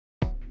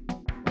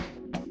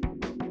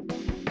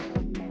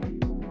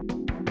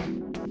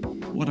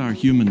What are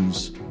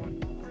humans?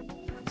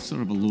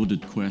 Sort of a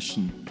loaded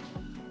question.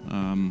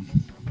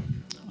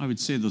 I would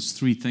say there's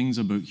three things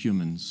about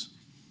humans.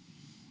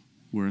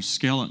 We're a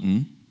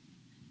skeleton,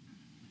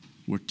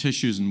 we're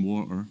tissues and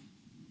water,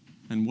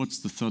 and what's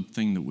the third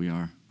thing that we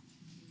are?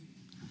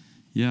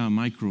 Yeah,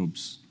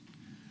 microbes.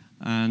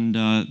 And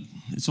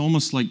it's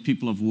almost like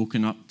people have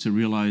woken up to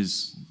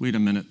realize, wait a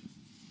minute,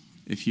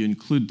 if you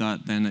include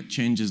that, then it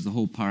changes the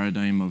whole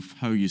paradigm of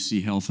how you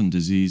see health and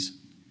disease.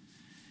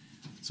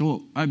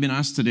 So I've been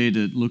asked today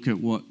to look at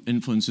what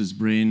influences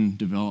brain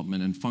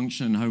development and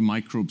function and how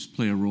microbes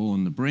play a role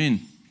in the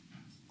brain.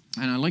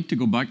 And I'd like to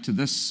go back to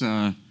this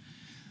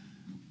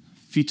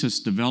fetus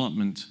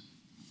development.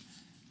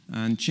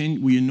 And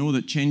we know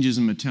that changes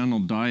in maternal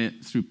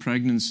diet through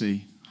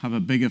pregnancy have a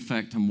big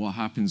effect on what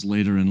happens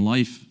later in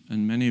life.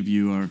 And many of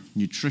you are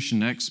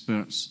nutrition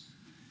experts.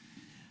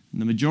 In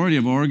the majority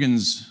of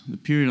organs, the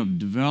period of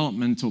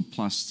developmental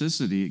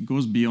plasticity, it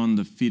goes beyond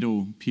the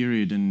fetal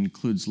period and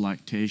includes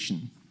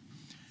lactation.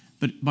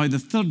 But by the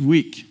third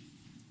week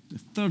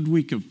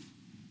of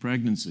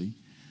pregnancy,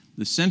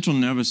 the central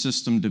nervous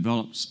system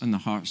develops and the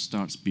heart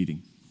starts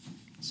beating.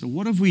 So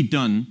what have we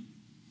done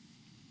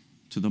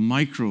to the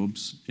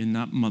microbes in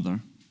that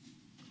mother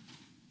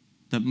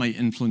that might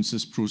influence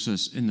this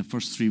process in the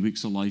first 3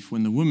 weeks of life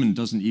when the woman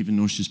doesn't even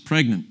know she's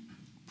pregnant,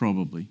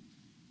 probably?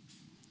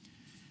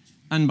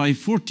 And by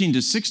 14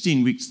 to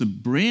 16 weeks, the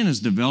brain has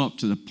developed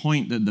to the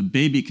point that the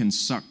baby can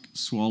suck,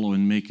 swallow,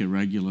 and make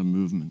irregular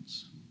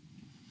movements.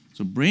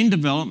 So brain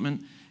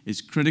development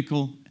is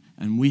critical,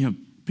 and we have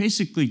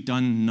basically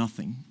done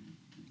nothing.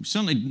 We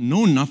certainly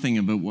know nothing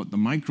about what the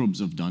microbes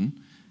have done,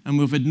 and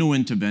we've had no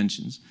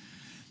interventions.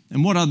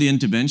 And what are the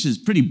interventions?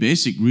 Pretty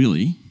basic,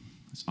 really.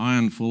 It's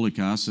iron, folic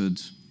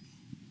acid,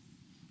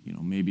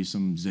 maybe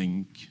some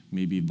zinc,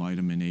 maybe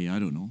vitamin A, I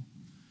don't know.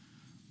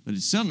 But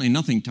it's certainly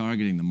nothing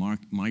targeting the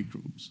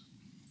microbes.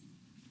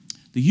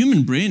 The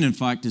human brain, in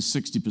fact, is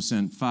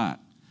 60% fat.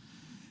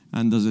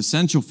 And there's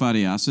essential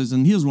fatty acids,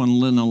 and here's one,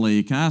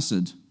 linoleic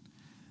acid.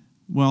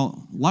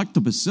 Well,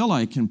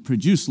 lactobacilli can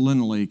produce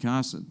linoleic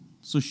acid.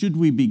 So should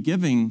we be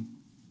giving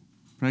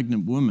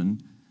pregnant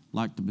women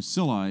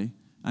lactobacilli,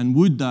 and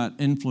would that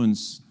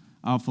influence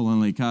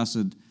alpha-linoleic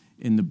acid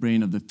in the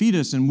brain of the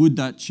fetus, and would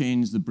that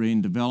change the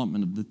brain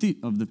development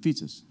of the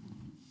fetus?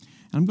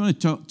 And I'm going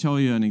to tell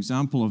you an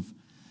example of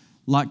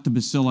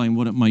lactobacilli and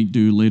what it might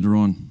do later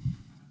on.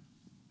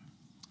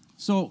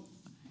 So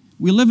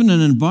we live in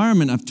an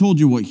environment, I've told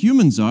you what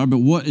humans are, but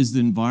what is the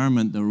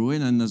environment that we're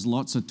in? And there's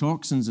lots of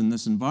toxins in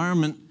this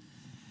environment.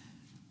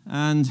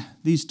 And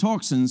these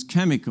toxins,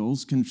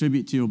 chemicals,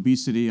 contribute to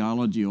obesity,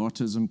 allergy,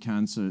 autism,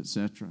 cancer,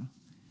 etc.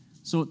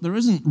 So there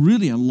isn't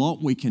really a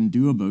lot we can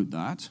do about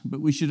that,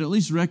 but we should at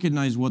least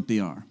recognize what they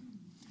are.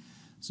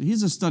 So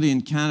here's a study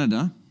in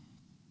Canada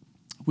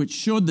which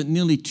showed that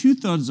nearly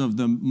 2/3 of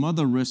the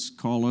mother risk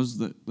callers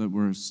that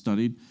were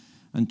studied,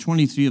 and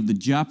 23 of the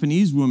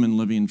Japanese women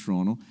living in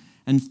Toronto,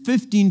 and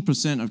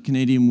 15% of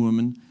Canadian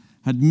women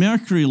had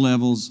mercury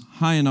levels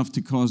high enough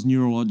to cause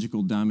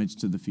neurological damage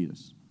to the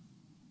fetus.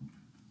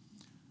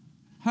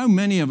 How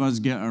many of us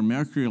get our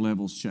mercury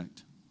levels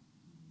checked?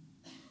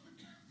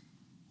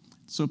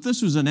 So if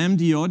this was an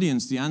MD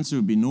audience, the answer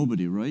would be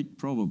nobody, right?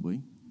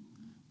 Probably.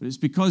 But it's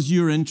because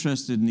you're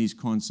interested in these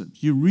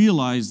concepts. You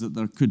realize that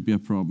there could be a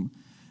problem.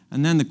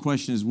 And then the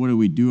question is, what do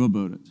we do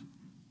about it?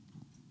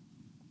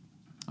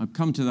 I'll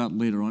come to that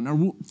later on.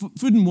 Our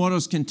food and water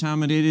is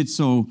contaminated,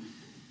 so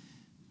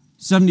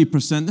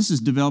 70%, this is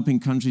developing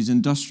countries,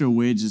 industrial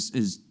waste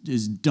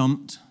is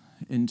dumped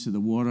into the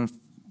water.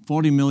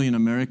 40 million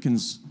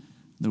Americans,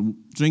 the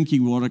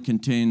drinking water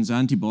contains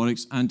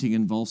antibiotics,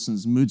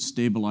 anticonvulsants, mood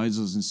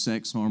stabilizers, and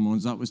sex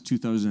hormones. That was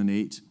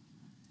 2008.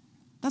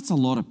 That's a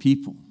lot of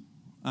people.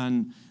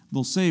 And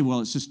they'll say,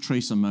 well, it's just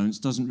trace amounts,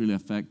 doesn't really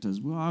affect us.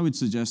 Well, I would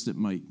suggest it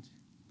might.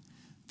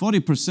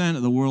 40%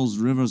 of the world's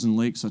rivers and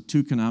lakes are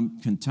too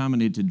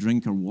contaminated to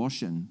drink or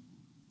wash in.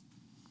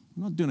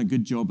 We're not doing a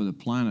good job of the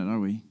planet, are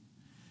we?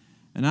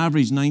 An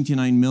average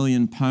 99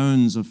 million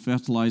pounds of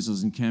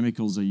fertilizers and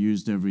chemicals are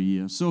used every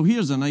year. So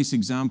here's a nice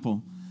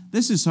example.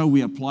 This is how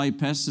we apply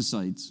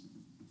pesticides.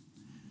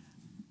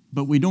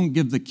 But we don't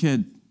give the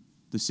kid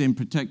the same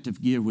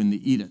protective gear when they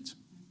eat it.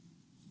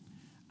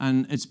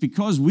 And it's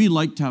because we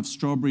like to have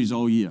strawberries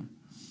all year.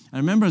 I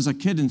remember as a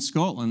kid in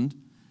Scotland,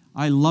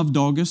 I loved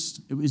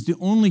August. It was the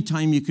only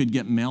time you could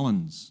get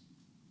melons.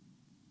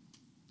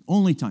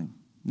 Only time.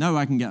 Now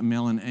I can get a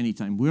melon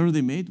anytime. Where are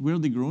they made? Where are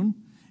they grown?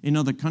 In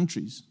other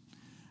countries.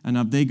 And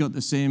have they got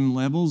the same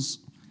levels?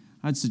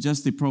 I'd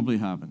suggest they probably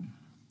haven't.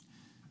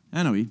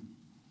 Anyway,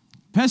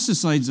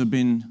 pesticides have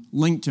been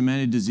linked to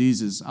many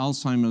diseases,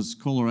 Alzheimer's,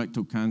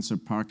 colorectal cancer,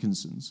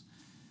 Parkinson's.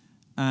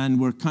 And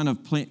we're kind of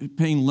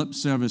paying lip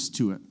service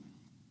to it.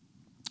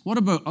 What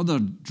about other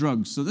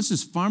drugs? So this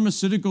is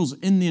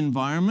pharmaceuticals in the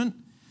environment.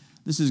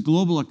 This is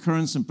global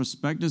occurrence and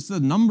perspectives. The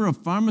number of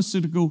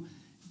pharmaceutical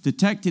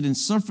detected in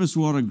surface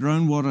water,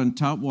 groundwater, and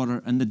tap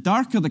water. And the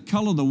darker the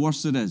color, the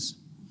worse it is.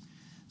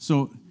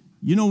 So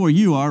you know where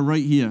you are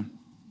right here.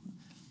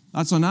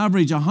 That's on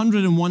average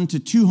 101 to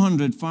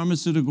 200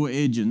 pharmaceutical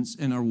agents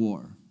in our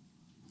water.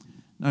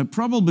 Now,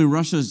 probably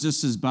Russia is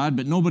just as bad,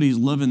 but nobody's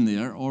living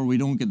there, or we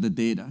don't get the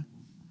data.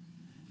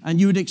 And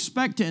you would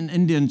expect it in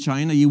India and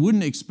China. You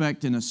wouldn't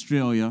expect in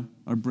Australia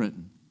or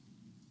Britain.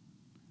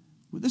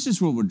 Well, this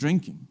is what we're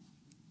drinking.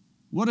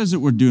 What is it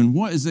we're doing?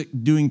 What is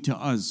it doing to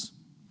us?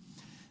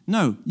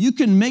 Now, you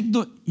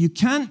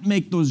can't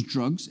make those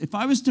drugs. If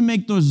I was to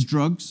make those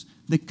drugs,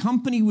 the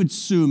company would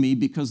sue me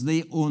because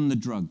they own the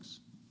drugs.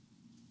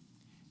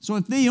 So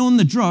if they own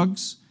the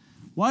drugs,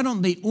 why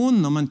don't they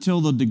own them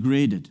until they're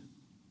degraded?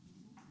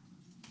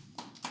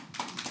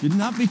 Wouldn't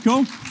that be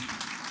cool?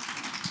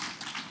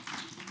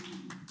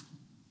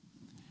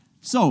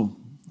 So,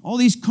 all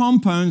these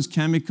compounds,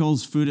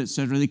 chemicals, food,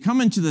 etc., they come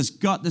into this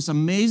gut, this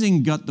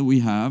amazing gut that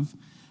we have,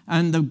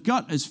 and the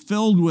gut is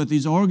filled with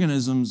these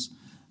organisms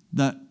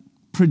that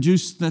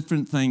produce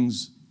different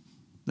things,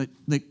 that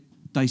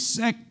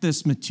dissect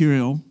this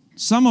material,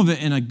 some of it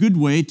in a good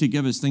way to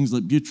give us things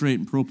like butyrate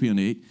and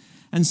propionate,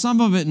 and some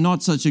of it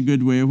not such a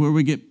good way, where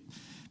we get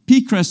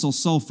p-cressyl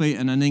sulfate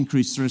and an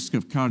increased risk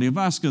of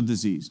cardiovascular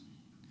disease.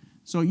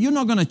 So you're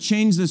not going to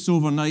change this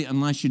overnight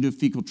unless you do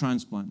fecal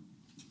transplant.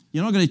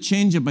 You're not going to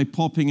change it by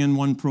popping in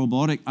one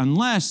probiotic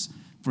unless,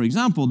 for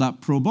example, that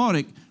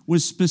probiotic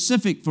was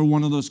specific for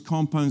one of those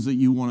compounds that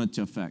you wanted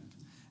to affect.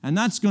 And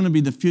that's going to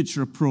be the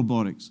future of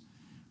probiotics,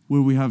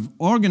 where we have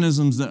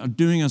organisms that are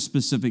doing a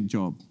specific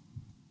job.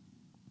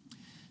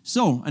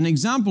 So, an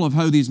example of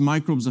how these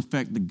microbes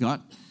affect the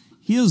gut,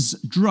 here's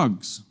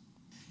drugs.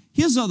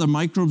 Here's other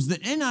microbes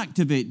that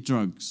inactivate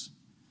drugs.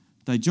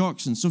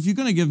 Digoxin. So if you're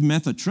going to give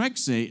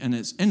methotrexate and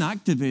it's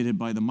inactivated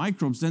by the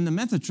microbes, then the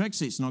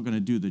methotrexate's not going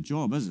to do the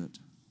job, is it?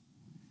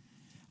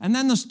 And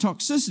then there's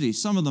toxicity.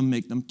 Some of them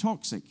make them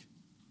toxic.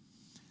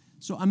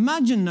 So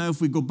imagine now if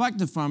we go back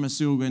to the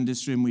pharmaceutical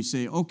industry and we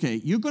say, okay,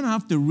 you're going to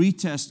have to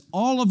retest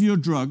all of your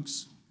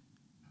drugs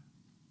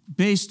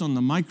based on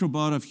the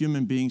microbiota of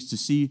human beings to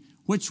see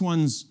which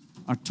ones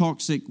are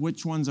toxic,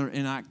 which ones are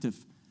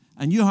inactive.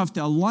 And you have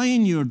to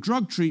align your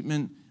drug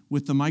treatment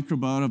with the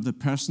microbiota of the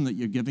person that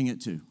you're giving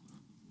it to.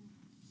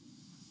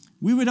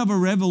 We would have a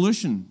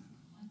revolution.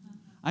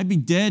 I'd be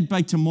dead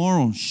by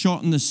tomorrow,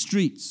 shot in the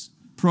streets,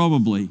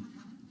 probably.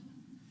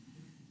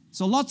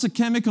 So lots of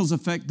chemicals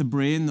affect the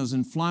brain. There's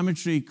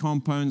inflammatory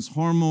compounds,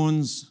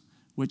 hormones,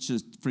 which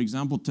is, for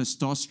example,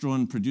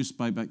 testosterone produced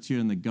by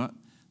bacteria in the gut.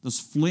 There's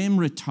flame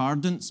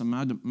retardants,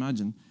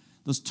 imagine.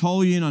 There's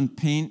toluene on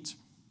paint.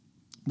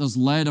 There's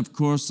lead, of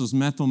course. There's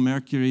methyl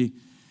mercury.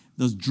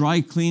 There's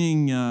dry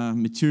cleaning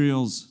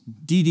materials,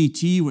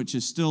 DDT, which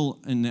is still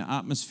in the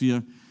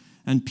atmosphere,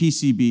 and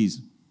PCBs.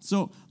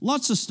 So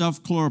lots of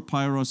stuff.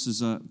 Chlorpyrifos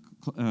is a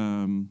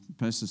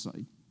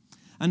pesticide.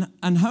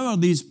 And how are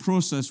these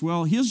processed?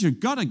 Well, here's your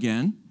gut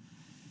again.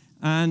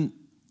 And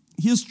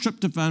here's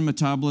tryptophan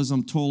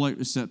metabolism, toll-like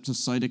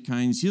receptors,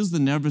 cytokines. Here's the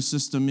nervous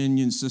system,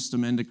 immune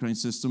system, endocrine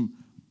system,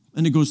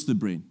 and it goes to the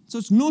brain. So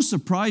it's no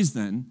surprise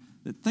then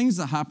that things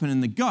that happen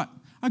in the gut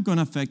are going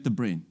to affect the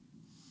brain.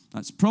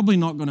 That's probably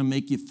not going to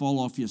make you fall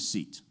off your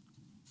seat.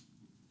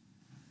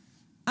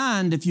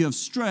 And if you have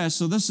stress,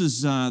 so this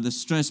is the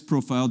stress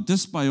profile,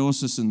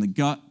 dysbiosis in the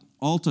gut,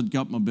 altered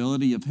gut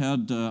mobility. You've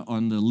heard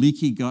on the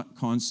leaky gut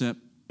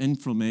concept,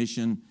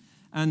 inflammation.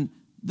 And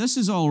this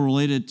is all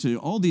related to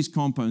all these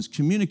compounds,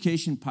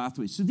 communication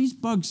pathways. So these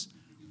bugs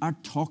are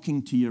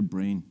talking to your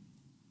brain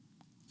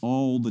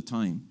all the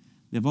time.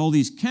 They have all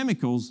these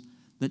chemicals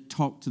that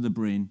talk to the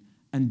brain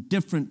and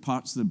different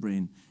parts of the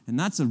brain. And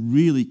that's a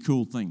really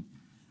cool thing.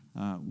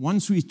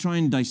 Once we try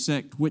and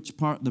dissect which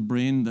part of the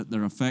brain that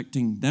they're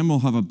affecting, then we'll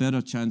have a better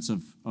chance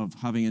of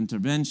having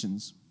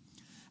interventions.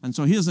 And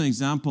so here's an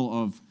example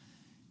of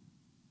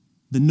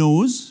the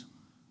nose,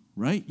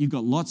 right? You've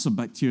got lots of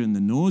bacteria in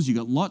the nose, you've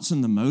got lots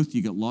in the mouth,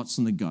 you've got lots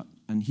in the gut.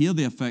 And here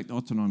they affect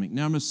autonomic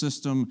nervous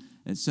system,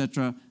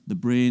 etc., the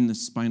brain, the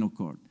spinal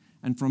cord.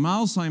 And from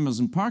Alzheimer's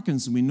and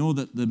Parkinson's, we know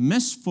that the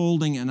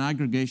misfolding and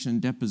aggregation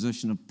and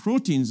deposition of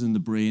proteins in the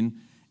brain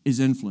is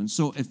influenced.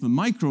 So if the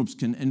microbes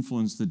can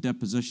influence the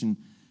deposition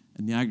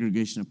and the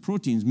aggregation of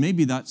proteins,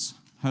 maybe that's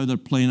how they're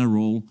playing a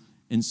role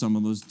in some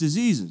of those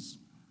diseases.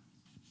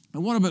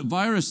 And what about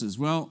viruses?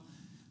 Well,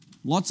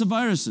 lots of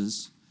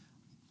viruses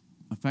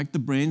affect the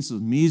brain. So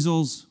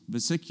measles,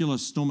 vesicular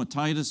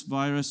stomatitis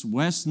virus,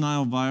 West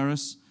Nile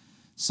virus,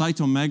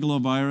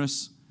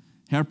 cytomegalovirus,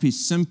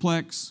 herpes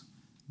simplex,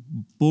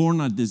 born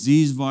a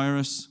disease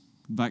virus,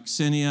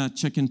 vaccinia,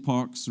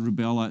 chickenpox,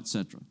 rubella,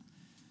 etc.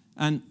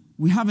 And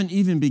we haven't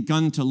even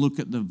begun to look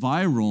at the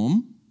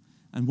virome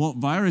and what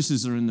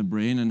viruses are in the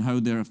brain and how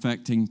they're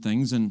affecting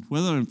things, and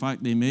whether, in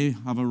fact, they may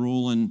have a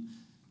role in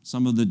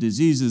some of the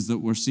diseases that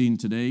we're seeing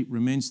today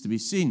remains to be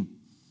seen.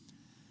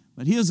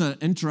 But here's an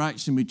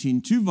interaction between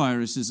two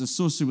viruses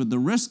associated with the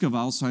risk of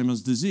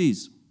Alzheimer's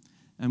disease.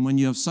 And when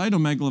you have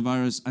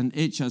cytomegalovirus and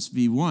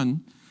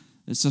HSV1,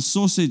 it's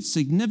associated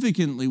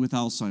significantly with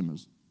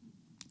Alzheimer's.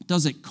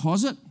 Does it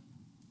cause it?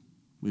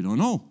 We don't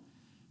know.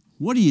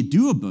 What do you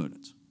do about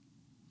it?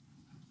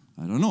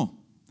 I don't know.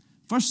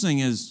 First thing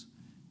is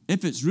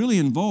if it's really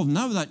involved,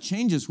 now that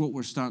changes what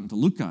we're starting to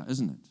look at,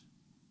 isn't it?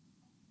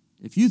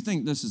 If you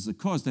think this is the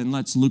cause, then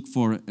let's look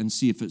for it and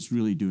see if it's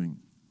really doing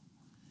it.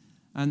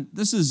 And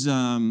this is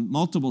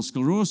multiple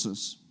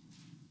sclerosis.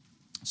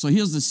 So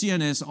here's the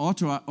CNS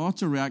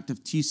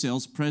autoreactive T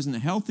cells present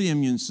in a healthy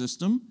immune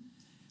system.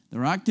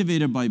 They're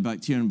activated by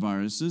bacteria and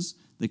viruses.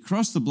 They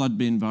cross the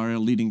blood-brain barrier,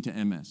 leading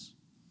to MS.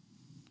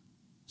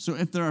 So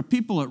if there are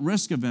people at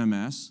risk of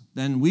MS,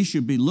 then we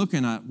should be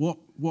looking at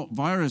what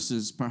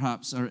viruses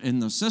perhaps are in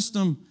the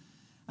system.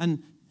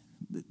 And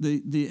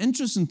the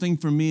interesting thing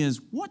for me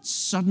is what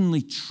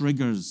suddenly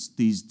triggers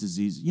these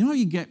diseases. You know how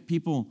you get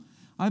people,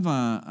 I have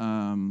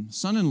a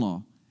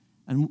son-in-law,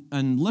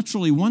 and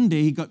literally one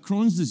day he got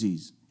Crohn's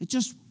disease. It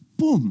just,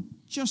 boom,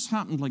 just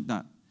happened like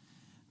that.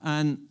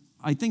 And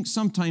I think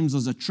sometimes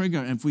there's a trigger,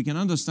 and if we can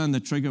understand the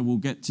trigger, we'll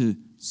get to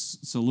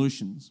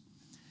solutions.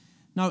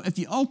 Now, if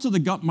you alter the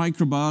gut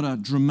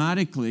microbiota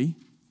dramatically,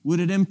 would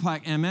it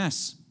impact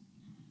MS?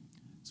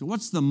 So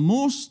what's the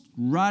most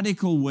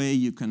radical way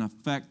you can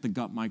affect the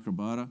gut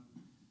microbiota?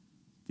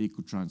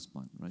 Fecal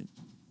transplant, right?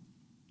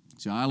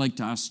 So I like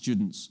to ask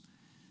students,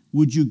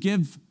 would you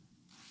give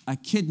a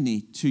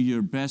kidney to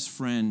your best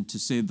friend to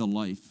save their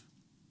life?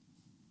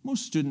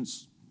 Most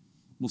students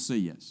will say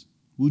yes.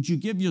 Would you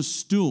give your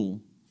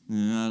stool?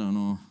 I don't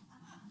know.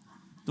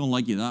 Don't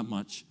like you that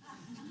much.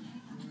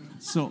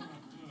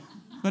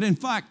 But in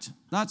fact,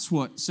 that's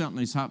what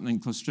certainly is happening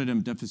in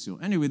Clostridium difficile.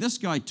 Anyway, this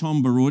guy,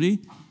 Tom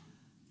Barodi,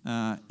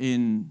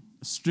 in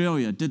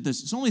Australia, did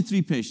this. It's only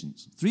 3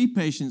 patients. 3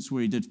 patients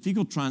where he did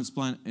fecal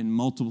transplant in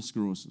multiple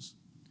sclerosis.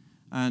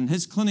 And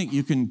his clinic,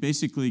 you can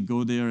basically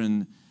go there,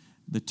 and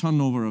the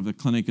turnover of the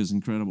clinic is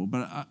incredible.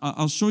 But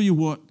I'll show you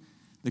what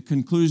the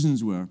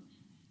conclusions were.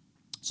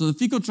 So the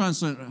fecal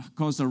transplant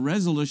caused a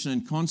resolution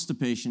in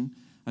constipation,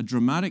 a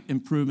dramatic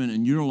improvement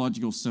in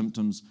neurological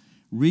symptoms,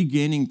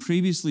 regaining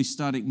previously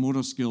static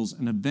motor skills,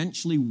 and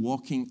eventually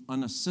walking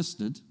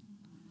unassisted.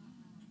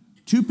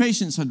 2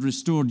 patients had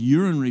restored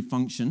urinary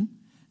function.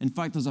 In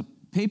fact, there's a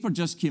paper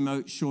just came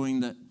out showing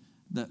that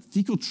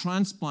fecal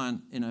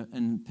transplant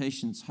in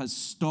patients has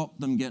stopped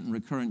them getting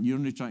recurrent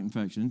urinary tract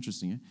infection.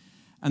 Interesting, eh?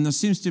 And there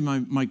seems to be a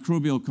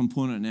microbial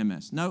component in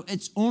MS. Now,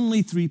 it's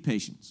only 3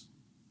 patients.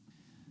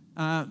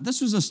 This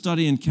was a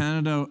study in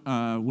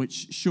Canada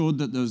which showed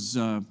that there's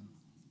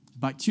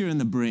bacteria in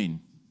the brain.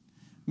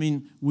 I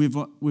mean,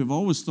 we've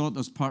always thought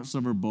there's parts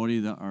of our body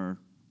that are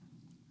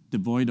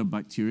devoid of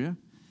bacteria.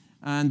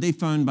 And they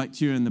found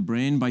bacteria in the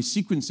brain by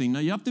sequencing. Now,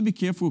 you have to be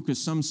careful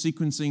because some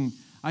sequencing,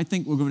 I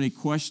think we're going to be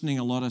questioning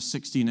a lot of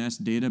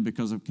 16S data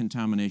because of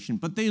contamination.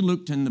 But they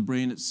looked in the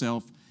brain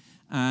itself,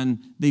 and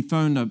they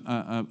found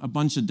a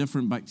bunch of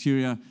different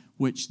bacteria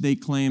which they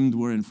claimed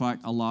were in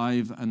fact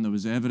alive, and there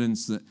was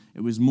evidence that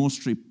it was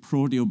mostly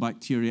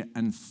proteobacteria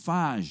and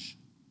phage.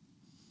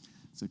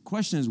 So the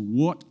question is,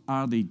 what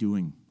are they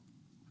doing?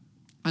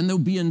 And they'll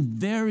be in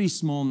very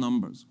small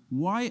numbers.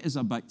 Why is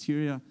a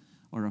bacteria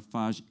or a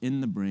phage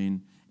in the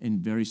brain in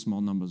very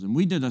small numbers? And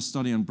we did a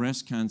study on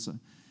breast cancer,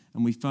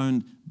 and we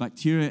found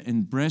bacteria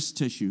in breast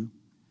tissue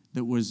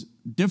that was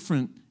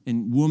different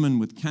in women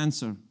with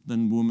cancer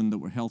than women that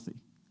were healthy,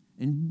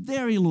 in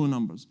very low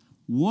numbers.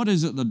 What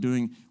is it they're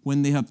doing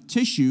when they have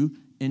tissue,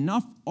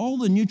 enough, all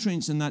the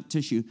nutrients in that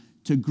tissue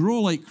to grow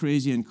like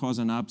crazy and cause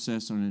an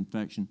abscess or an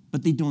infection?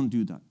 But they don't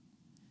do that.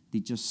 They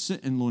just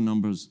sit in low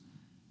numbers,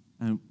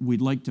 and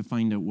we'd like to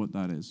find out what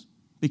that is.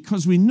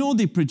 Because we know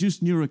they produce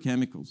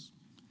neurochemicals.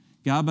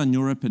 GABA,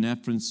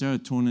 norepinephrine,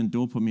 serotonin,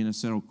 dopamine,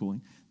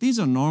 acetylcholine. These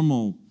are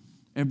normal,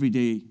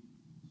 everyday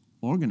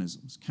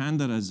organisms.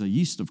 Candida is a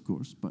yeast, of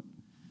course.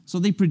 So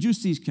they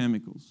produce these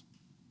chemicals.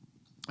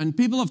 And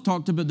people have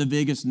talked about the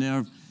vagus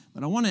nerve,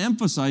 but I want to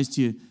emphasize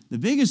to you, the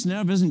vagus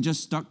nerve isn't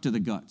just stuck to the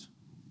gut.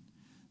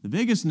 The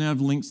vagus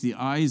nerve links the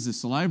eyes, the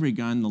salivary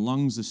gland, the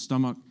lungs, the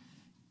stomach,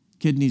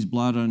 kidneys,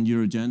 bladder, and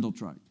urogenital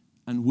tract.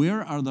 And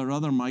where are there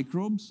other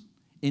microbes?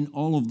 In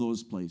all of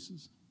those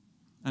places.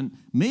 And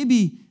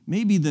maybe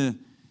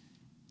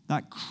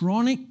that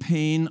chronic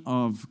pain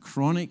of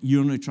chronic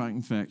urinary tract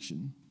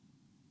infection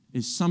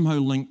is somehow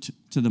linked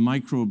to the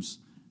microbes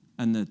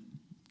and the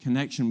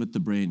connection with the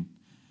brain.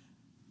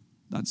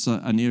 That's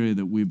an area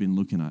that we've been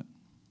looking at.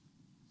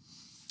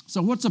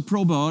 So what's a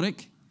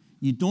probiotic?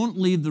 You don't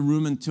leave the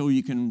room until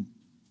you can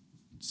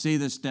say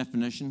this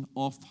definition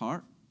off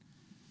heart.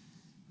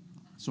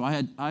 So I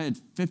had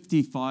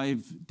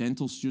 55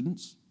 dental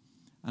students,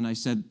 and I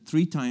said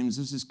 3 times,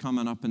 this is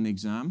coming up in the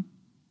exam.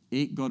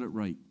 8 got it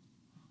right.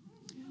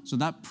 So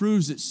that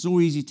proves it's so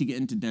easy to get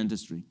into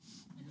dentistry.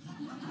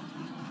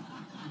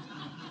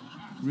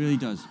 Really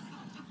does.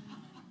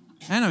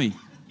 Anyway,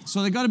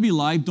 so they got to be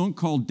live. Don't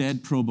call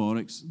dead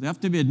probiotics. They have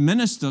to be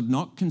administered,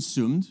 not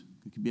consumed.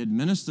 It could be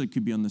administered. It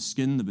could be on the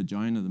skin, the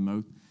vagina, the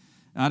mouth.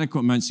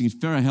 Adequate amounts to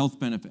confer a health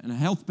benefit. And a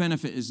health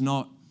benefit is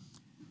not,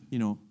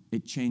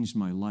 it changed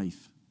my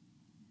life.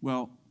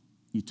 Well,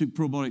 you took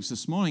probiotics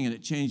this morning and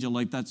it changed your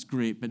life. That's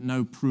great, but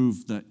now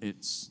prove that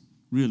it's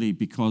really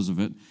because of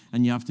it.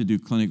 And you have to do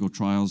clinical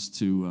trials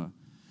to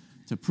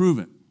prove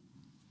it.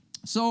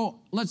 So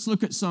let's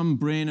look at some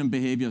brain and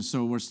behavior.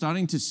 So we're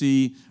starting to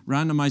see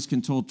randomized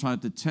controlled trial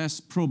to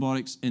test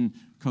probiotics in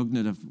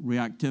cognitive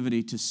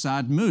reactivity to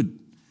SAD mood.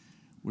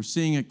 We're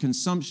seeing a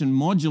consumption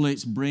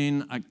modulates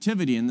brain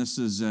activity, and this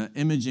is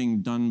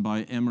imaging done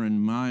by Emmer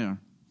and Meyer.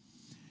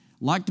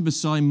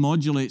 Lactobacilli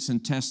modulates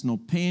intestinal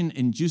pain,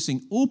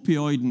 inducing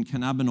opioid and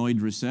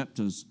cannabinoid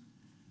receptors,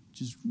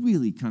 which is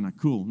really kind of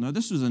cool. Now,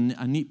 this was a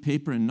neat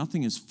paper, and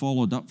nothing is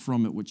followed up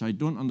from it, which I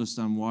don't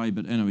understand why,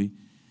 but anyway.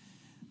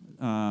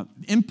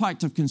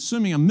 Impact of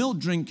consuming a milk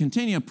drink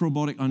containing a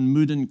probiotic on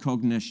mood and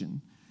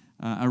cognition.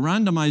 A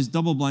randomized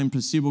double-blind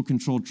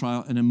placebo-controlled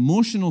trial in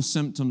emotional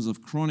symptoms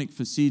of chronic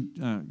fatigue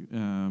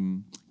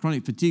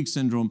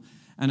syndrome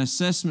and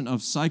assessment of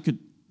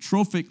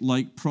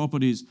psychotropic-like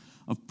properties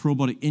of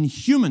probiotic in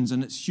humans.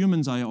 And it's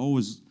humans, I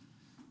always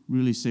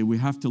really say we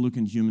have to look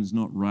in humans,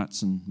 not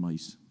rats and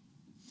mice.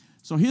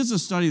 So here's a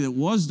study that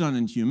was done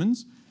in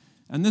humans,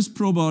 and this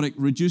probiotic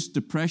reduced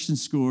depression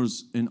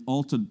scores in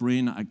altered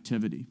brain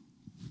activity.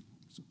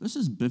 So this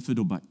is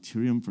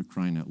bifidobacterium, for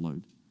crying out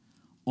loud.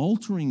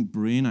 Altering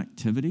brain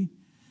activity.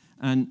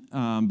 And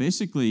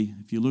basically,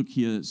 if you look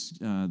here, it's,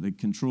 the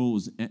control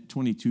is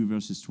 22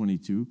 versus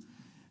 22.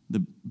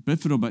 The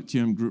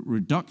bifidobacterium group,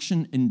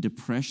 reduction in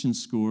depression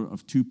score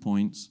of 2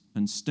 points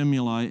and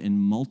stimuli in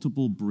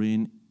multiple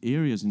brain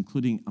areas,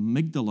 including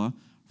amygdala,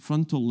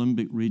 frontal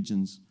limbic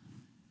regions.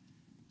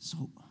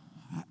 So,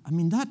 I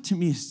mean, that to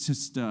me is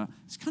just,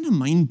 it's kind of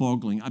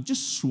mind-boggling. I've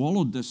just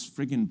swallowed this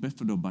friggin'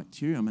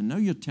 bifidobacterium, and now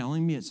you're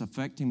telling me it's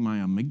affecting my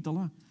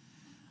amygdala?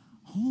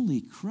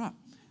 Holy crap.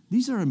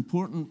 These are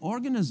important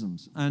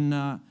organisms,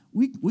 and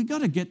we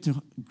got to get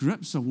to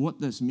grips of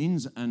what this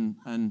means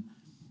and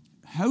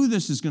how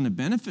this is going to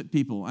benefit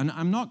people. And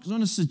I'm not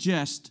going to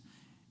suggest,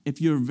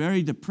 if you're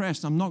very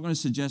depressed, I'm not going to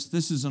suggest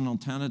this is an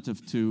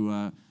alternative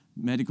to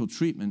medical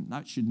treatment.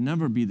 That should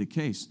never be the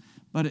case.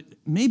 But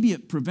maybe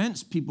it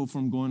prevents people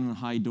from going on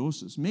high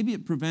doses. Maybe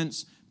it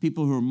prevents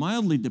people who are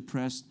mildly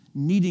depressed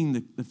needing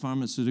the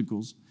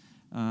pharmaceuticals.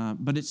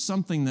 But it's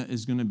something that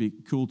is going to be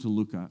cool to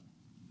look at.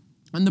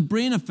 And the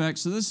brain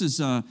effects, so this is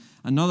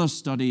another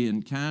study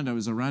in Canada. It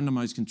was a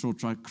randomized controlled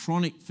trial,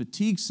 chronic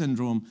fatigue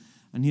syndrome,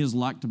 and here's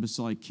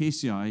Lactobacilli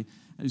casei.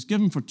 It was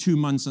given for 2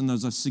 months, and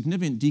there's a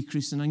significant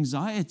decrease in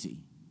anxiety.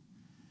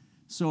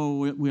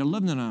 So we are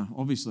living in,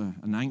 obviously,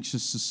 an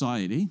anxious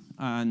society,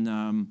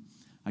 and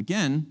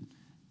again,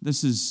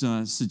 this is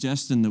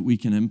suggesting that we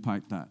can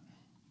impact that.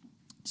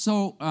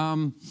 So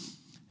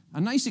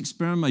a nice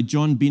experiment by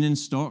John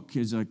Bienenstock,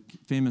 is a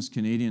famous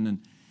Canadian, and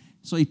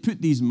so he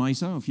put these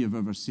mice, I don't know if you've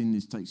ever seen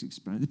these types of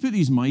experiments. They put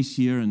these mice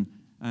here, and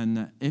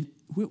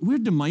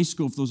where'd the mice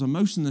go? If there was a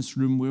mouse in this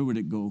room, where would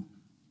it go?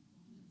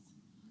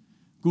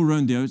 Go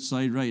around the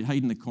outside, right,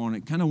 hide in the corner.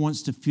 It kind of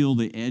wants to feel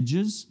the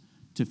edges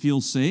to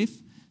feel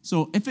safe.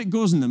 So if it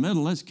goes in the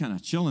middle, it's kind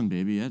of chilling,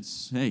 baby.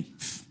 It's, hey,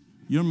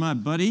 you're my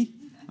buddy.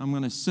 I'm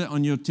going to sit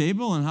on your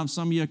table and have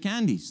some of your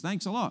candies.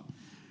 Thanks a lot.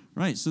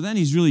 Right, so then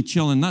he's really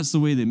chilling. That's the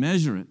way they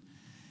measure it.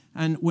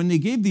 And when they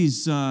gave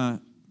these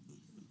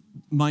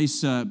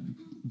mice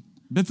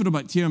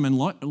bifidobacterium and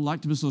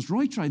lactobacillus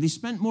reuteri, they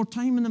spent more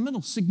time in the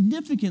middle,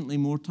 significantly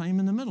more time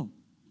in the middle.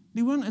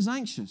 They weren't as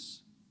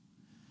anxious.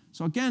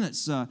 So again,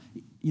 it's,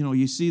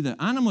 you see the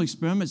animal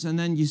experiments, and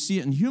then you see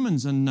it in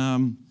humans,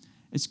 and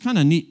it's kind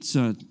of neat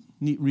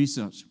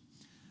research.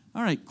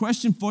 All right,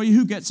 question for you.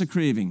 Who gets a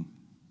craving?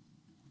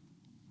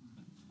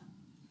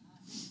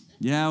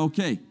 Yeah,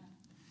 okay.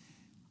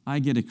 I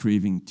get a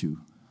craving too.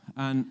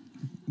 And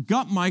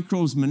gut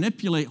microbes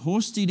manipulate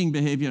host eating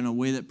behavior in a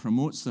way that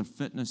promotes their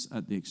fitness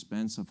at the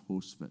expense of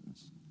host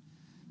fitness.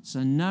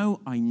 So now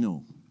I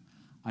know.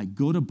 I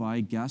go to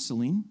buy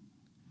gasoline,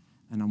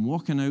 and I'm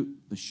walking out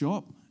the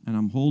shop, and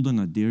I'm holding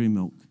a dairy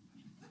milk.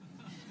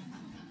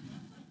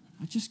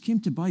 I just came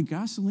to buy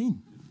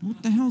gasoline.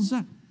 What the hell is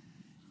that?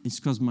 It's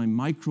because my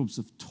microbes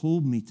have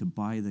told me to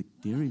buy the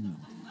dairy milk.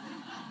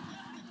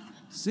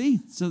 See?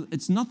 So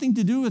it's nothing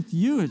to do with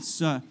you.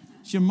 It's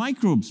your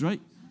microbes, right?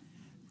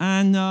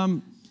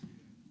 And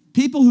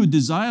people who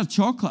desire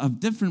chocolate have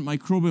different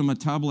microbial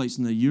metabolites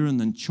in their urine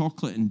than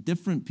chocolate in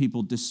different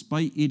people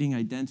despite eating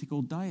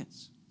identical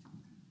diets.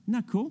 Isn't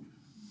that cool?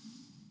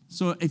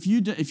 So if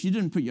you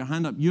didn't put your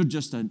hand up, you're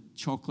just a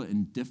chocolate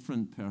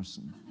indifferent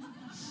person.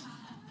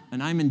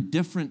 And I'm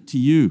indifferent to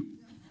you.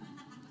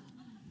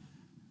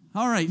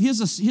 All right, here's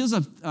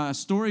a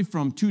story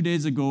from 2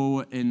 days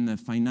ago in the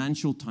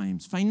Financial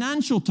Times.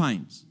 Financial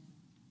Times.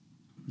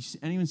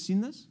 Anyone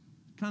seen this?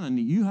 Kind of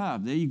neat. You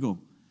have. There you go.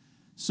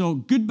 So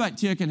good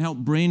bacteria can help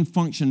brain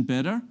function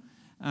better.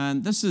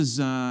 And this is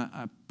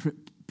a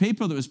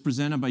paper that was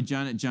presented by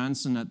Janet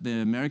Jansen at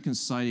the American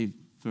Society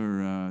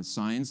for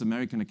Science,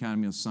 American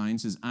Academy of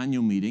Sciences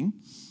annual meeting.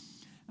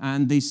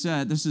 And they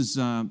said this is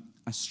a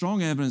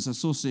strong evidence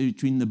associated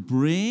between the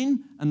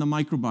brain and the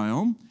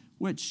microbiome,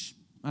 which,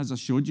 as I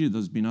showed you,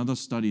 there's been other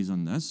studies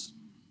on this.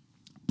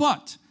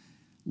 But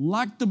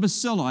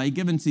lactobacilli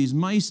given to these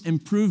mice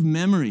improve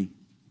memory,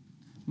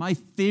 my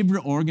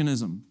favorite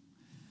organism.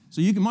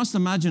 So you must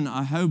imagine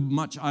how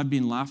much I've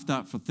been laughed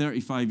at for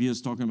 35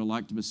 years talking about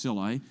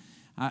lactobacilli.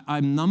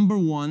 I'm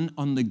 #1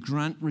 on the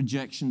grant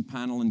rejection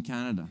panel in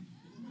Canada.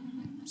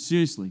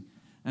 Seriously.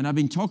 And I've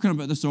been talking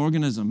about this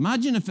organism.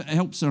 Imagine if it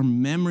helps our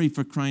memory,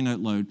 for crying out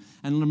loud.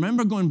 And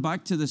remember going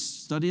back to the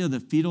study of the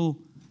fetal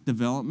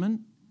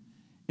development?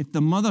 If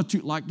the mother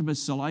took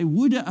lactobacilli,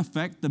 would it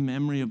affect the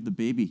memory of the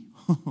baby?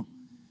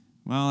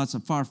 Well, that's a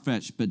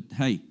far-fetched, but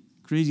hey,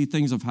 crazy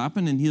things have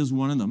happened, and here's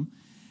one of them.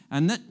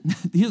 And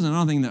here's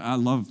another thing that I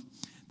love.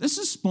 This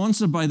is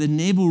sponsored by the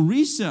Naval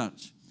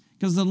Research,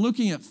 because they're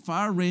looking at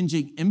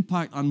far-ranging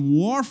impact on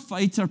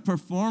warfighter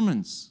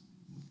performance.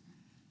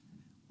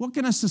 What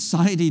kind of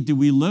society do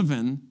we live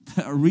in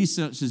that our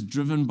research is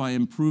driven by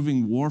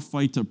improving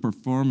warfighter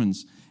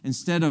performance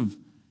instead of,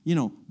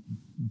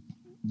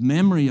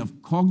 memory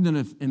of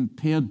cognitive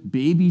impaired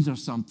babies or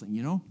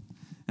something,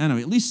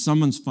 Anyway, at least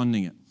someone's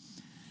funding it.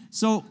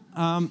 So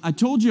I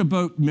told you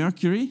about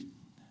mercury,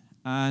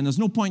 and there's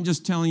no point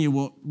just telling you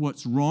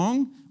what's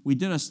wrong. We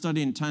did a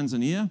study in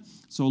Tanzania.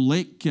 So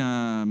Lake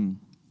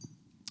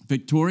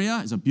Victoria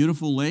is a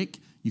beautiful lake.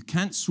 You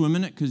can't swim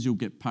in it because you'll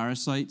get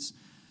parasites.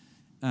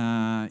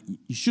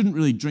 You shouldn't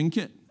really drink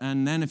it.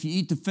 And then if you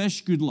eat the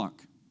fish, good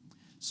luck.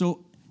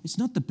 So it's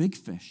not the big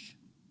fish.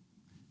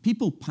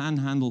 People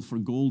panhandle for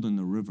gold in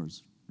the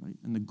rivers, right?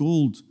 And the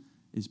gold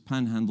is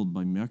panhandled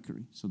by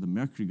mercury. So the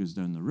mercury goes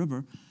down the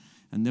river.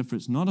 And therefore,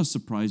 it's not a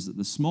surprise that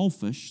the small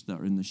fish that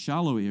are in the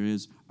shallow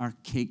areas are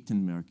caked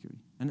in mercury.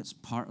 And it's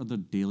part of their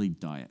daily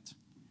diet.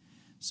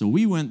 So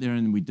we went there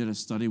and we did a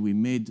study. We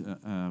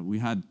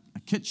had a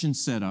kitchen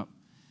set up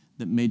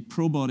that made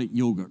probiotic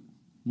yogurt.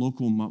 We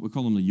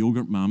call them the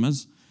yogurt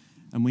mamas.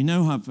 And we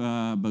now have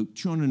about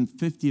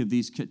 250 of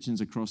these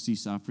kitchens across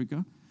East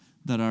Africa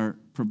that are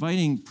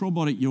providing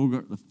probiotic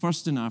yogurt, the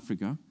first in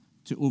Africa,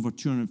 to over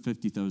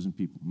 250,000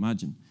 people.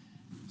 Imagine.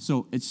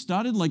 So it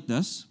started like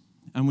this,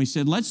 and we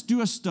said, let's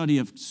do a study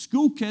of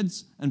school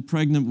kids and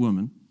pregnant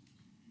women.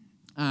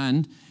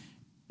 And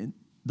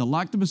the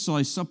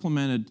lactobacilli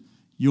supplemented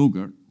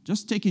yogurt,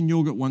 just taking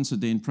yogurt once a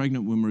day in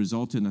pregnant women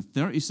resulted in a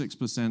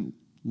 36%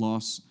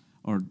 loss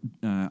or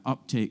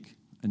uptake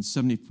and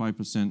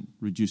 75%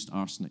 reduced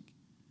arsenic.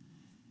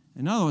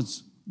 In other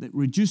words, they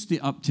reduced the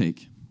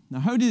uptake. Now,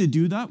 how do they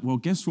do that? Well,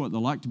 guess what? The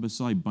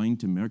lactobacilli bind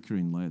to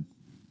mercury and lead.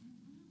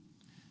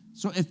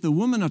 So if the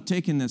women are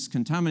taking this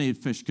contaminated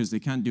fish because they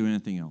can't do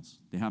anything else,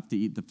 they have to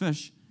eat the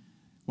fish,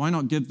 why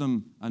not give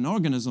them an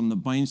organism that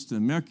binds to the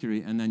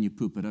mercury and then you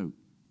poop it out?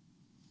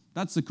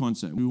 That's the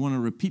concept. We want to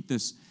repeat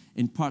this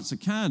in parts of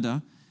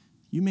Canada.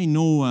 You may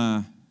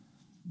know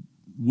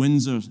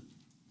Windsor,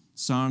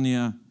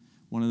 Sarnia,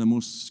 one of the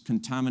most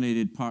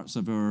contaminated parts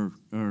of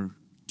our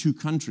two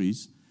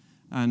countries,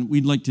 and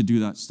we'd like to do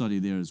that study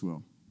there as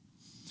well.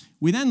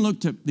 We then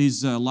looked at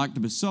these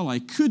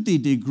lactobacilli. Could they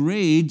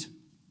degrade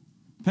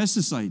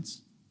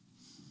pesticides?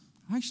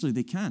 Actually,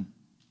 they can.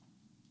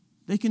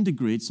 They can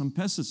degrade some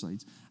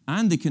pesticides,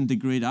 and they can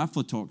degrade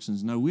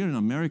aflatoxins. Now, we're in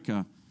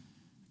America,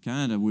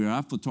 Canada, where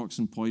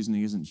aflatoxin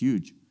poisoning isn't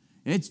huge.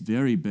 It's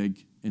very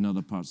big in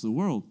other parts of the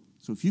world.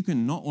 So if you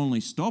can not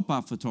only stop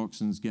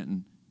aflatoxins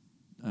getting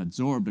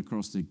absorbed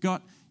across the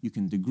gut, you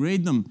can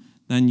degrade them,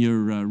 then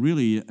you're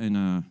really in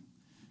a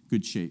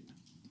good shape.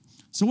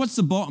 So what's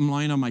the bottom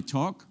line of my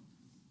talk?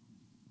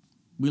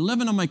 We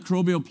live in a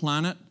microbial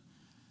planet.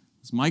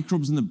 There's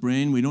microbes in the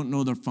brain. We don't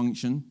know their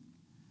function.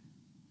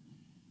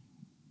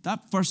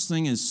 That first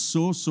thing is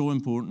so, so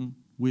important.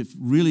 We've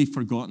really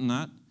forgotten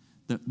that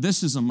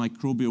this is a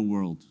microbial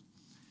world.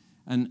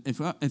 And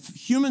if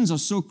humans are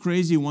so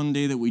crazy one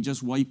day that we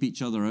just wipe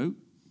each other out,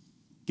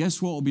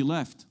 guess what will be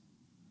left?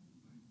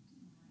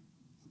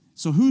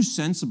 So who's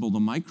sensible, the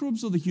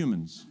microbes or the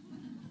humans?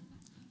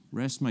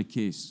 Rest my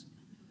case.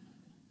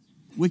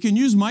 We can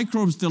use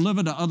microbes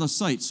delivered to other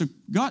sites. So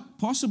gut,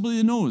 possibly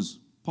the nose,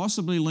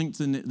 possibly linked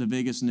to the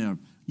vagus nerve.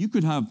 You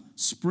could have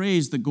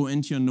sprays that go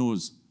into your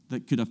nose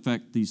that could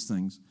affect these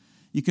things.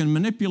 You can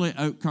manipulate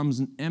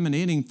outcomes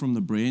emanating from the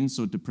brain,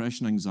 so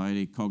depression,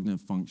 anxiety, cognitive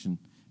function,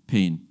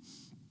 pain.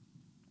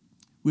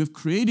 We've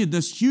created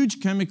this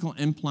huge chemical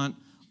implant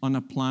on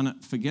a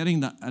planet,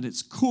 forgetting that at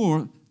its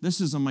core, this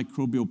is a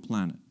microbial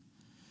planet.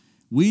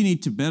 We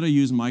need to better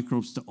use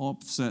microbes to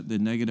offset the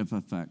negative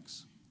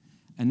effects.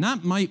 And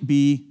that might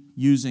be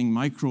using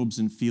microbes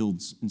in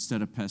fields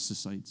instead of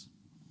pesticides.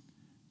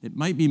 It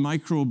might be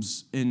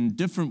microbes in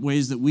different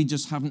ways that we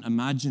just haven't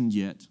imagined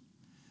yet.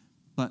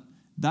 But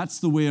that's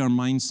the way our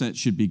mindset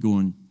should be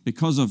going,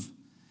 because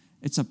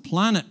it's a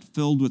planet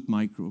filled with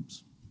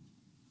microbes.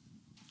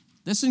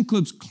 This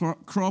includes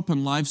crop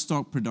and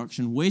livestock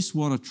production,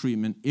 wastewater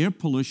treatment, air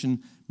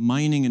pollution,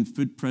 mining, and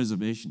food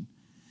preservation.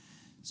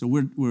 So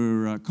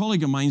we're a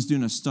colleague of mine's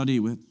doing a study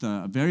with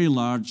a very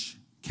large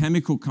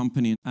chemical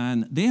company,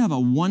 and they have a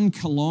 1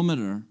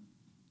 kilometer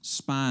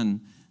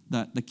span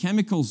that the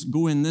chemicals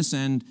go in this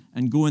end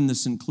and go in the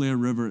St. Clair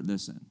River at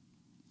this end.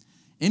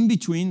 In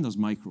between, there's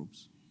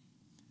microbes.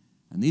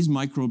 And these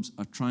microbes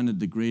are trying to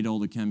degrade all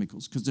the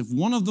chemicals. Because if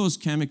one of those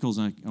chemicals,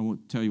 and I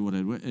won't tell you what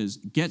it is,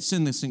 gets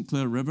in the St.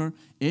 Clair River,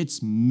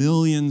 it's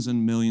millions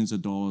and millions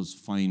of dollars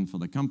fine for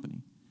the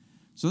company.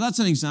 So that's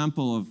an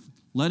example of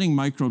letting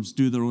microbes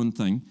do their own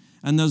thing.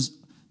 And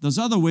there's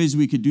other ways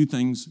we could do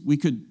things. We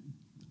could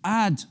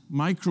add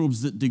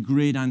microbes that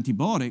degrade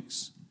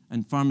antibiotics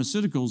and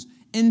pharmaceuticals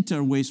into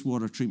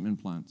wastewater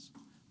treatment plants,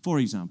 for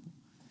example.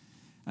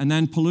 And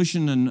then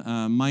pollution and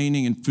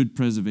mining and food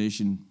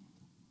preservation,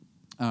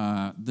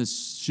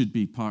 this should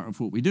be part of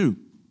what we do.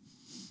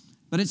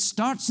 But it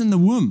starts in the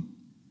womb.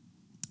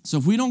 So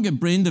if we don't get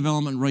brain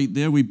development right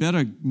there, we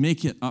better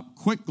make it up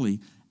quickly.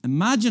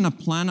 Imagine a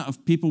planet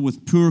of people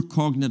with poor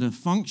cognitive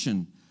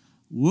function.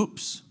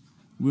 Whoops,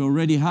 we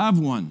already have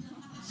one.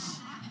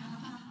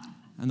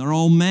 And they're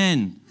all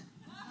men.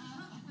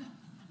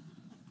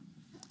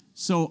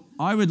 So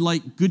I would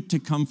like good to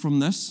come from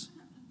this,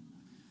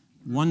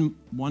 one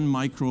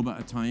microbe at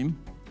a time.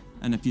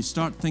 And if you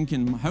start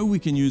thinking how we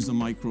can use the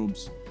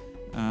microbes,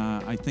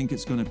 I think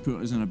it's going to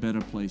put us in a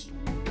better place.